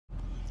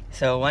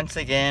So once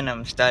again,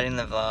 I'm starting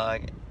the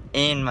vlog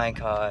in my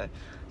car.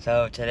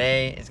 So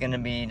today is going to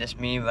be just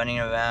me running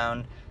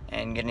around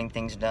and getting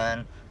things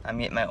done. I'm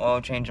getting my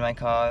oil change in my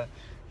car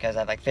because I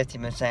have like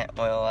 50%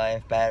 oil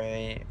life,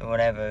 battery, or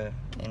whatever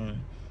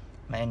in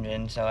my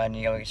engine, so I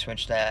need to go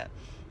switch that.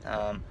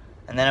 And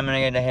then I'm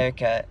going to get a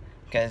haircut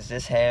because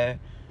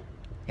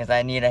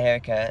I need a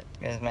haircut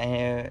because my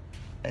hair,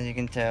 as you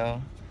can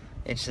tell,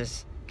 it's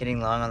just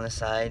getting long on the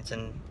sides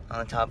and on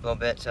the top a little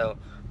bit, so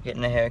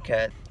getting a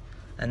haircut.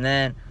 And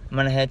then I'm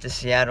gonna head to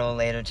Seattle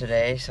later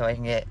today so I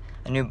can get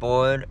a new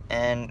board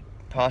and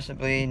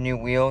possibly new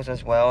wheels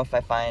as well if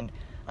I find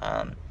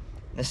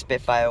the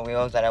Spitfire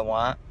wheels that I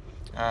want.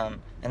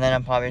 And then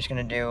I'm probably just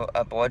gonna do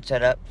a board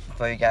setup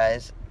for you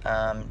guys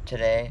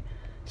today.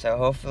 So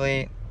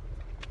hopefully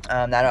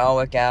that'll all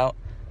work out.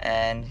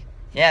 And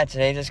yeah,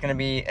 today's just gonna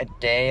be a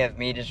day of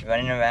me just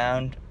running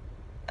around,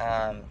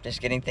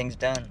 just getting things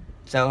done.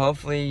 So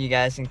hopefully you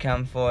guys can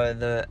come for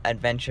the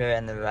adventure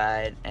and the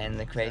ride and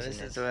the craziness.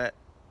 So this is what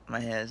my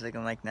hair is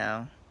looking like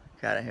now.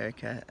 Got a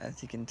haircut,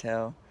 as you can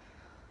tell.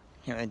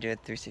 Can't really do a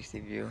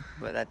 360 view,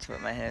 but that's what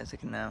my hair is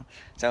looking now.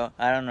 So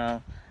I don't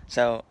know.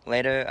 So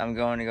later I'm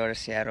going to go to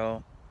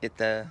Seattle, get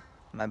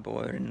my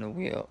board and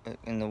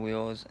the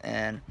wheels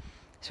and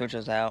switch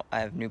those out. I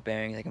have new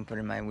bearings I can put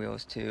in my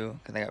wheels too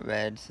because I got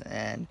reds,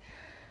 and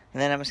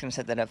then I'm just gonna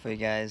set that up for you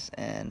guys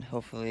and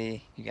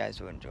hopefully you guys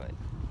will enjoy it.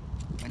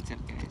 What's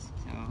up, guys?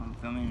 So I'm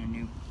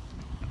filming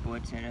a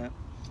board setup.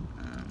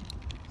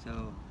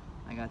 So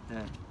I got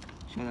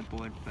show the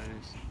board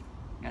first.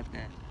 Got the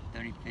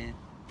 35th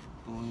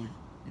board,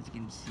 as you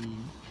can see,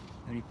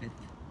 35th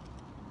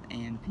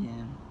AM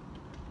PM.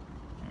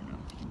 I don't know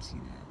if you can see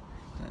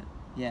that, but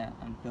yeah,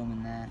 I'm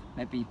filming that.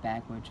 Might be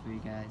backwards for you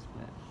guys,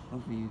 but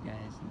hopefully you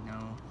guys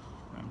know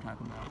what I'm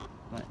talking about.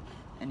 But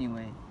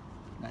anyway,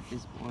 got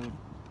this board.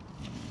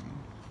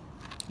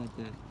 Got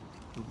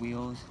the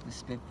wheels, the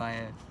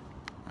Spitfire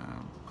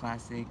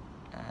Classic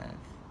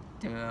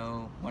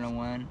Duro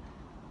 101.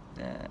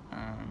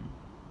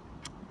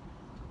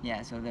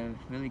 Yeah, so they're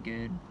really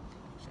good.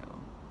 So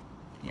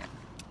yeah,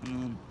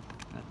 and then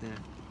got the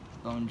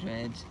bone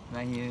dreads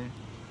right here.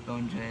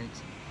 Bone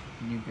dreads,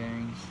 new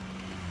bearings.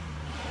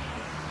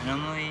 I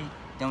normally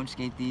don't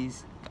skate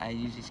these. I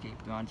usually skate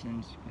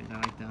Bronsons because I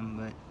like them,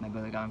 but my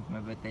brother got them for my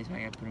birthday, so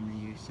I gotta put them to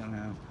use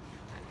somehow.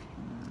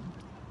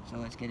 So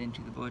let's get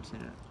into the board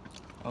setup.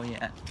 Oh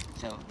yeah,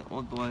 so the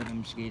old board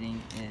I'm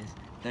skating is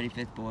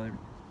 35th board.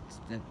 It's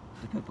the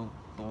purple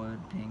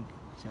board, pink.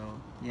 So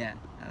yeah,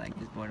 I like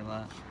this board a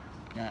lot.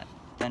 Got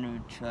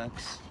Thunder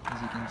trucks,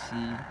 as you can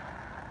see.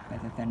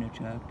 Got the Thunder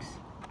trucks.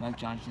 Mark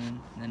Johnson.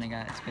 And then I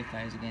got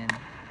Spitfires again.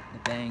 The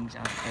bangs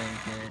aren't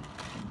very good.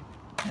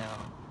 No,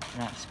 they're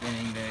not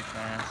spinning very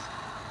fast.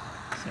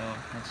 So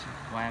that's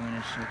why I'm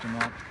gonna switch them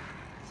up.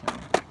 So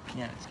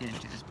yeah, let's get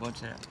into this board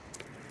setup.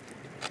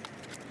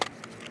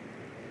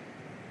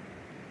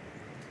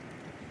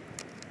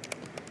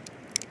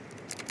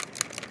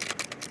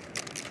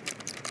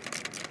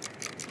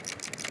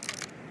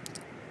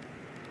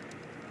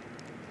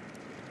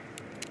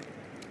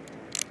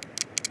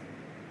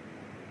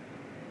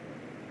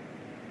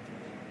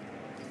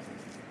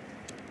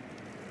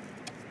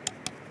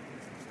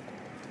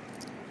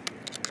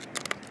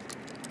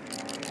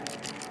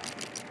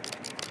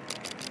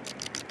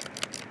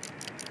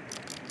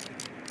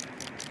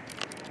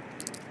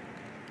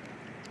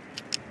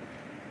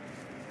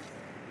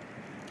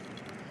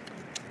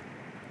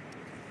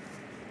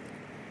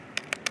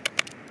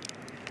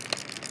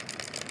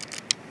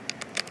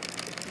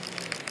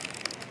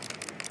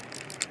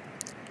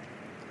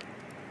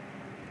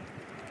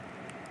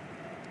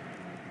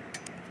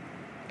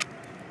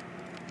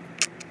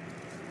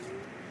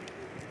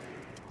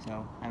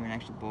 So I have an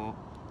extra bolt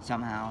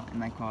somehow in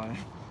my car.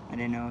 I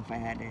didn't know if I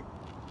had it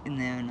in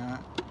there or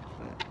not,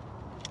 but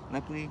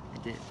luckily I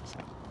did. So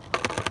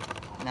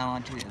now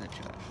on to the other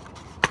truck.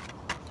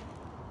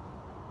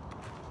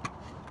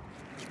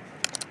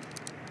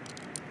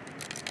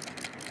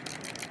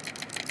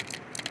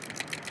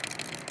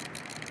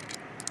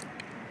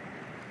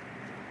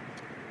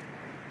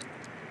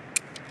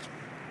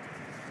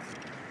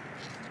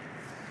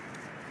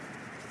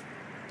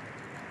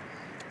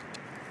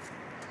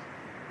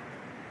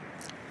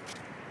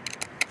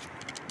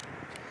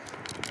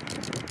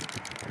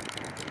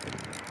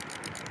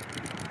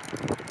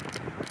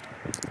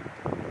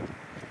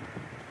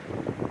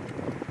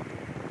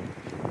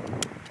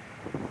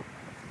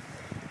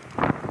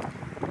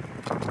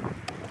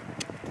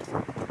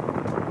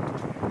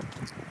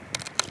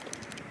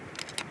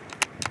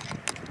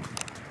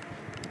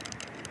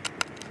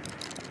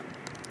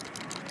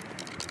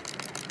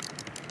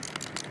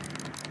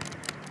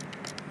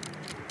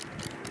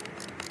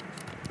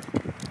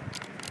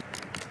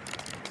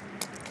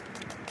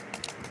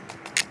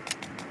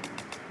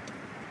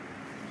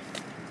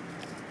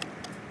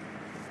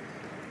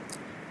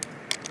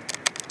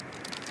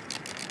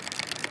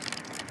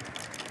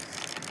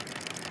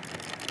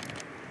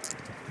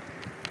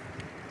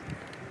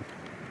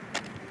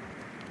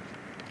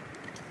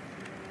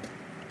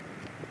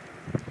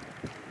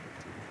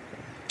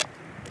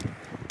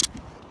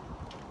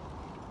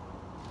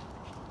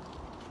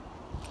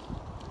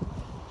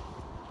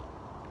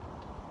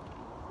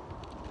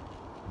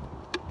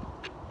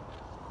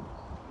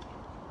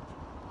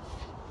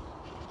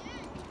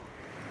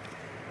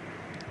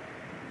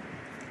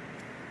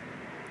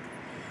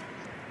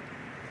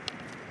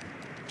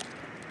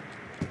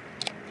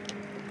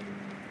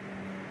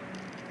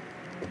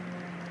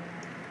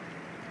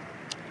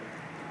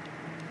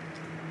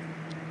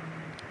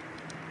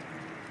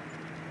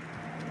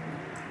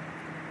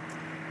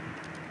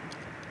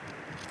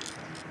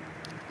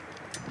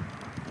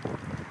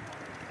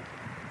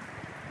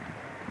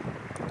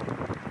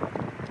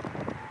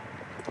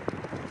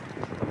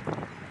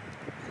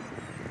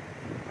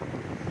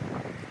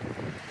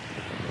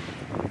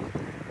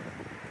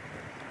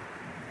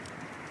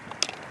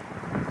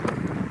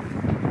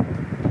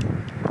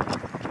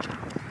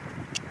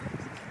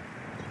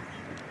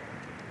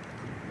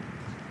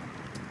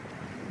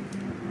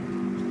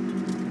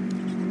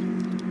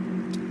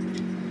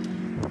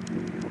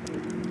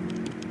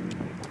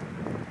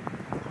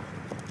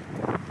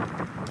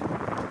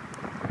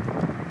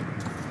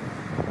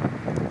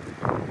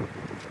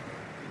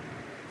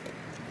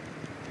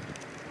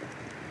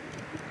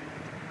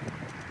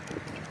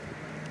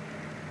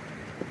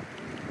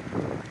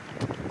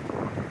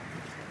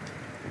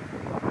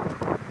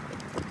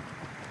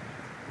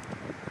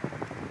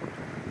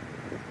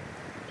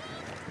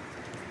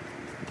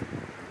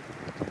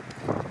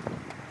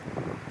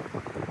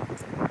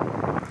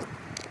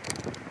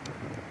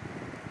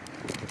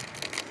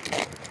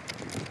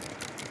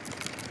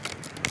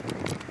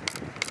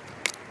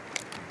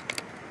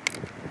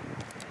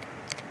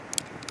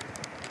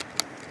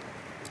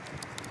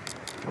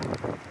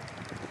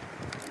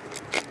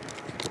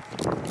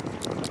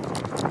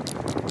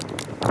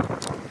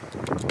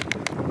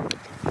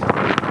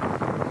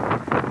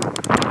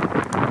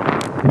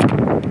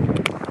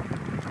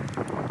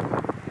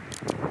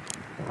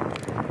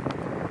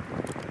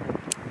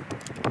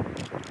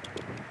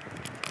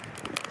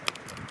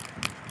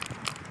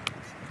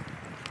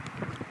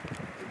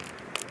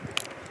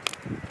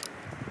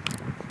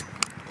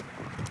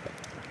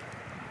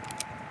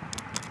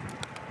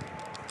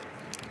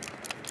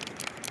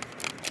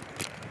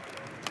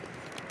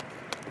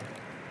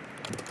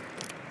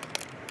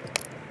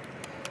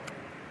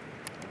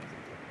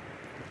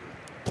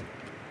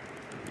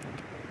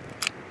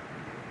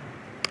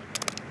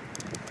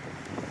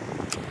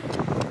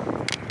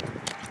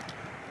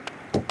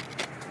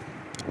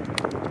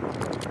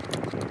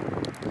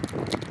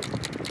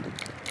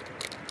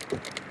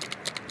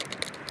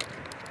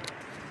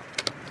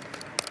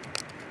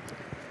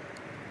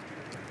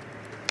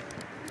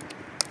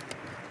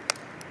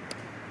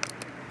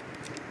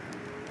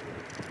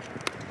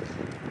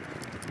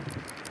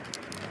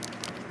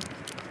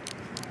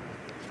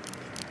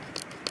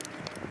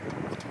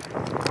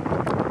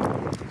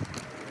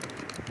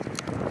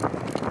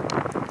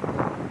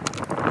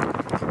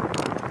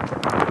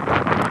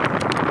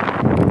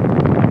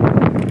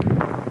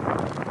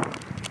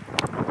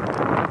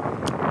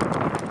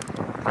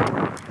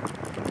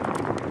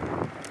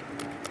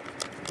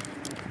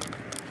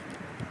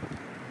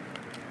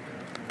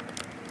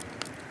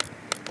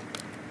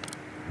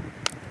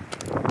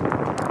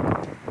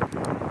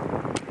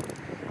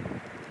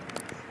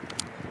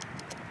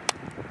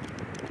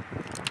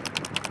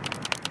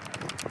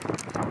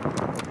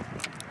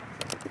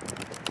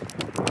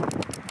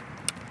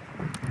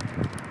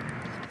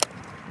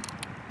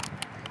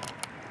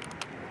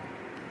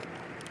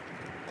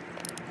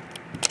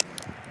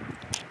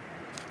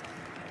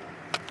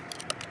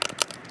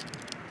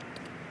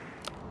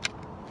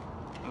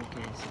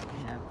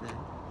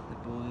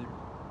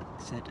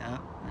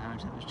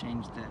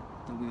 change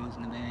the wheels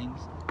and the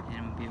bearings,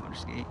 and we'll be able to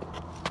skate.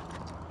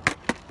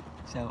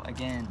 So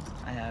again,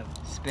 I have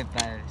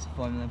Spitfires,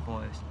 Formula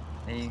 4s.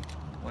 They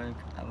work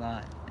a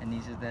lot, and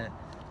these are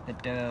the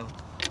Duro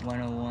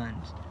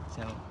 101s.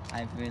 So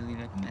I really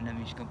recommend them.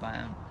 You should go buy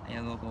them at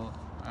your local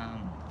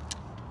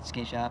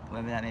skate shop,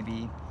 wherever that may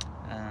be.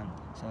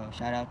 So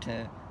shout out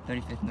to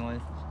 35th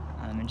North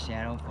in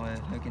Seattle for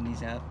hooking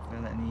these up, for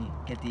letting me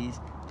get these.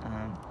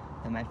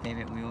 They're my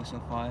favorite wheels so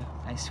far.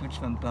 I switched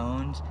from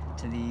Bones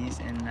to these,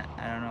 and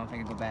I don't know if I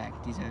can go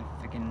back. These are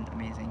freaking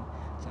amazing.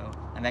 So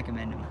I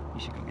recommend them. You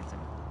should go get some.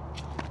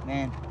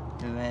 Man,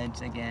 the reds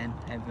again.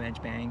 I have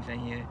red bearings right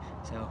here.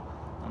 So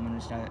I'm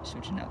gonna start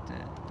switching out the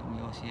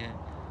wheels here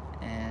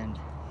and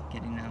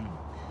getting them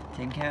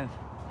taken care of.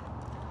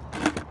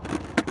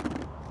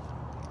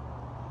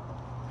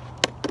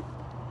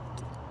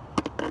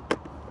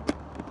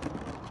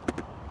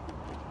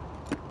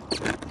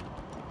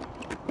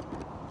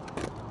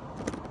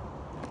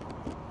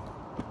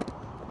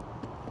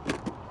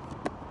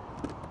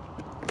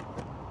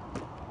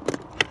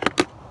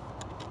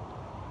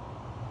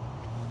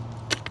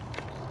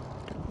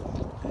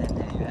 And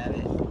there you have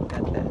it.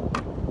 Got the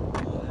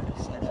board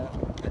set up,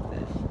 got the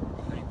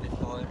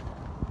 20-bit board,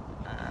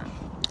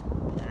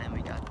 and then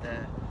we got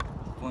the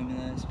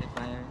Formula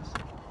Spitfires.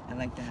 I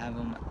like to have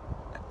them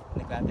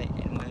the graphic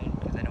inward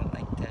because I don't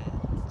like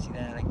to see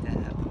that. I like to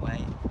have the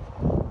white.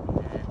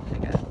 And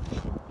I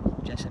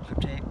got Jessup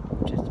grip tape,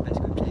 which is the best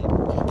grip tape.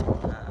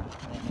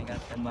 And then I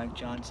got the Mike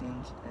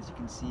Johnsons, as you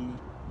can see,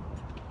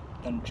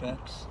 Thunder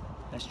trucks,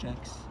 best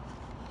trucks,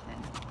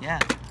 and yeah.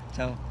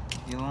 So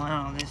if you want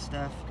all this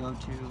stuff, go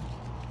to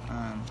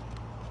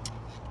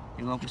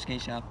your local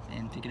skate shop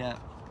and pick it up,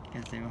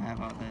 because they will have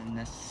all the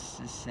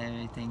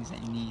necessary things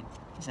that you need,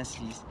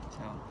 necessities.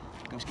 So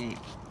go skate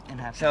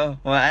and have fun. So,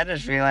 well, I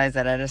just realized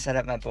that I just set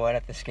up my board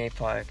at the skate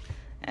park,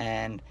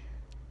 and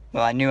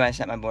well, I knew I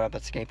set my board up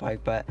at the skate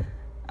park, but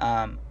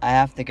I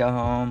have to go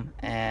home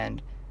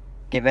and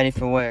get ready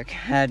for work.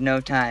 I had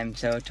no time,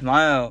 so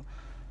tomorrow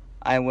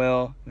I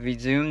will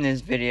resume this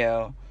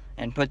video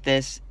and put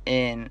this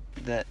in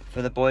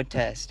for the board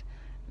test.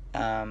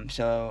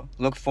 So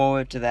look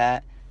forward to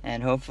that,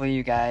 and hopefully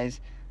you guys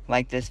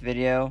like this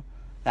video.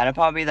 That'll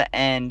probably be the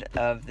end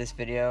of this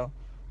video.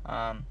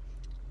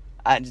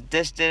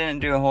 This didn't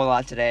do a whole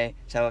lot today,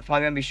 so it's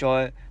probably gonna be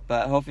short,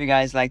 but hopefully you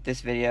guys like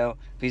this video.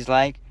 Please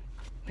like,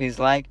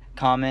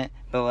 comment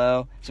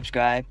below,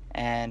 subscribe,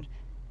 and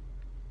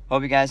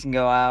hope you guys can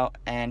go out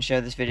and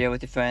share this video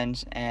with your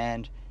friends.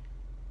 And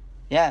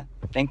yeah,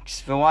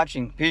 thanks for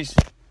watching. Peace.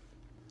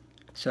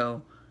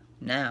 So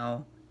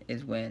now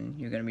is when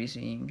you're gonna be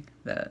seeing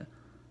the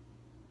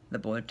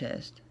board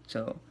test.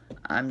 So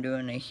I'm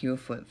doing a heel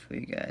flip for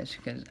you guys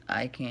because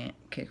I can't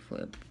kick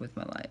flip with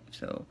my life.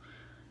 So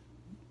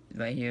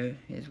right here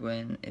is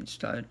when it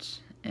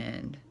starts,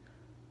 and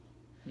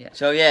yeah.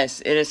 So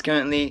yes, it is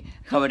currently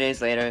a couple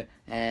days later,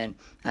 and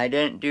I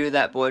didn't do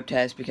that board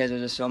test because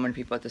there's just so many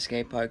people at the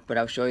skate park, but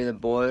I'll show you the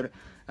board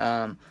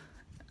and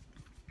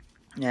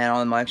all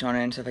the marks on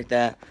it and stuff like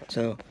that.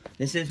 So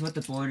this is what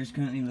the board is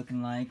currently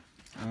looking like.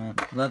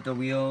 Love the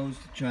wheels,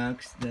 the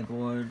trucks, the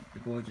board. The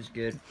board's just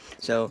good.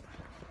 So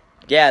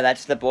yeah,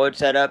 that's the board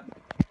setup.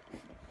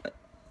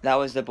 That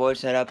was the board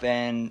setup,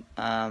 and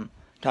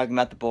talking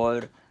about the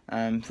board.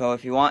 So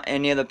if you want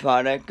any of the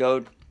product,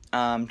 go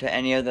to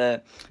any of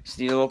the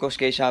local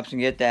skate shops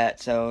and get that,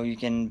 so you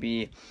can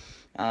be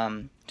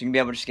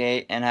able to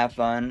skate and have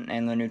fun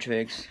and learn new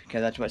tricks,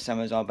 because that's what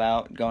summer's all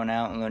about, going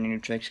out and learning new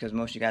tricks, because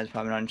most of you guys are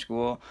probably not in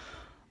school.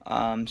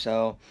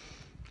 So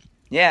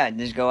yeah,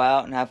 just go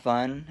out and have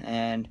fun,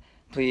 and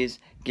please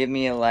give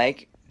me a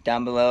like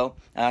down below,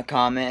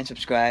 comment and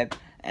subscribe,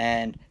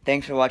 and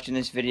thanks for watching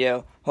this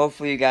video.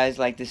 Hopefully you guys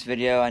like this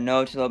video. I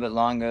know it's a little bit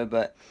longer,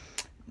 but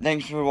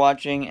thanks for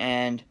watching,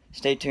 and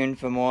stay tuned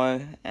for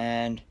more,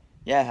 and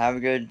yeah, have a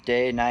good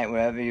day, night,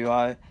 wherever you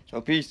are.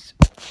 So peace.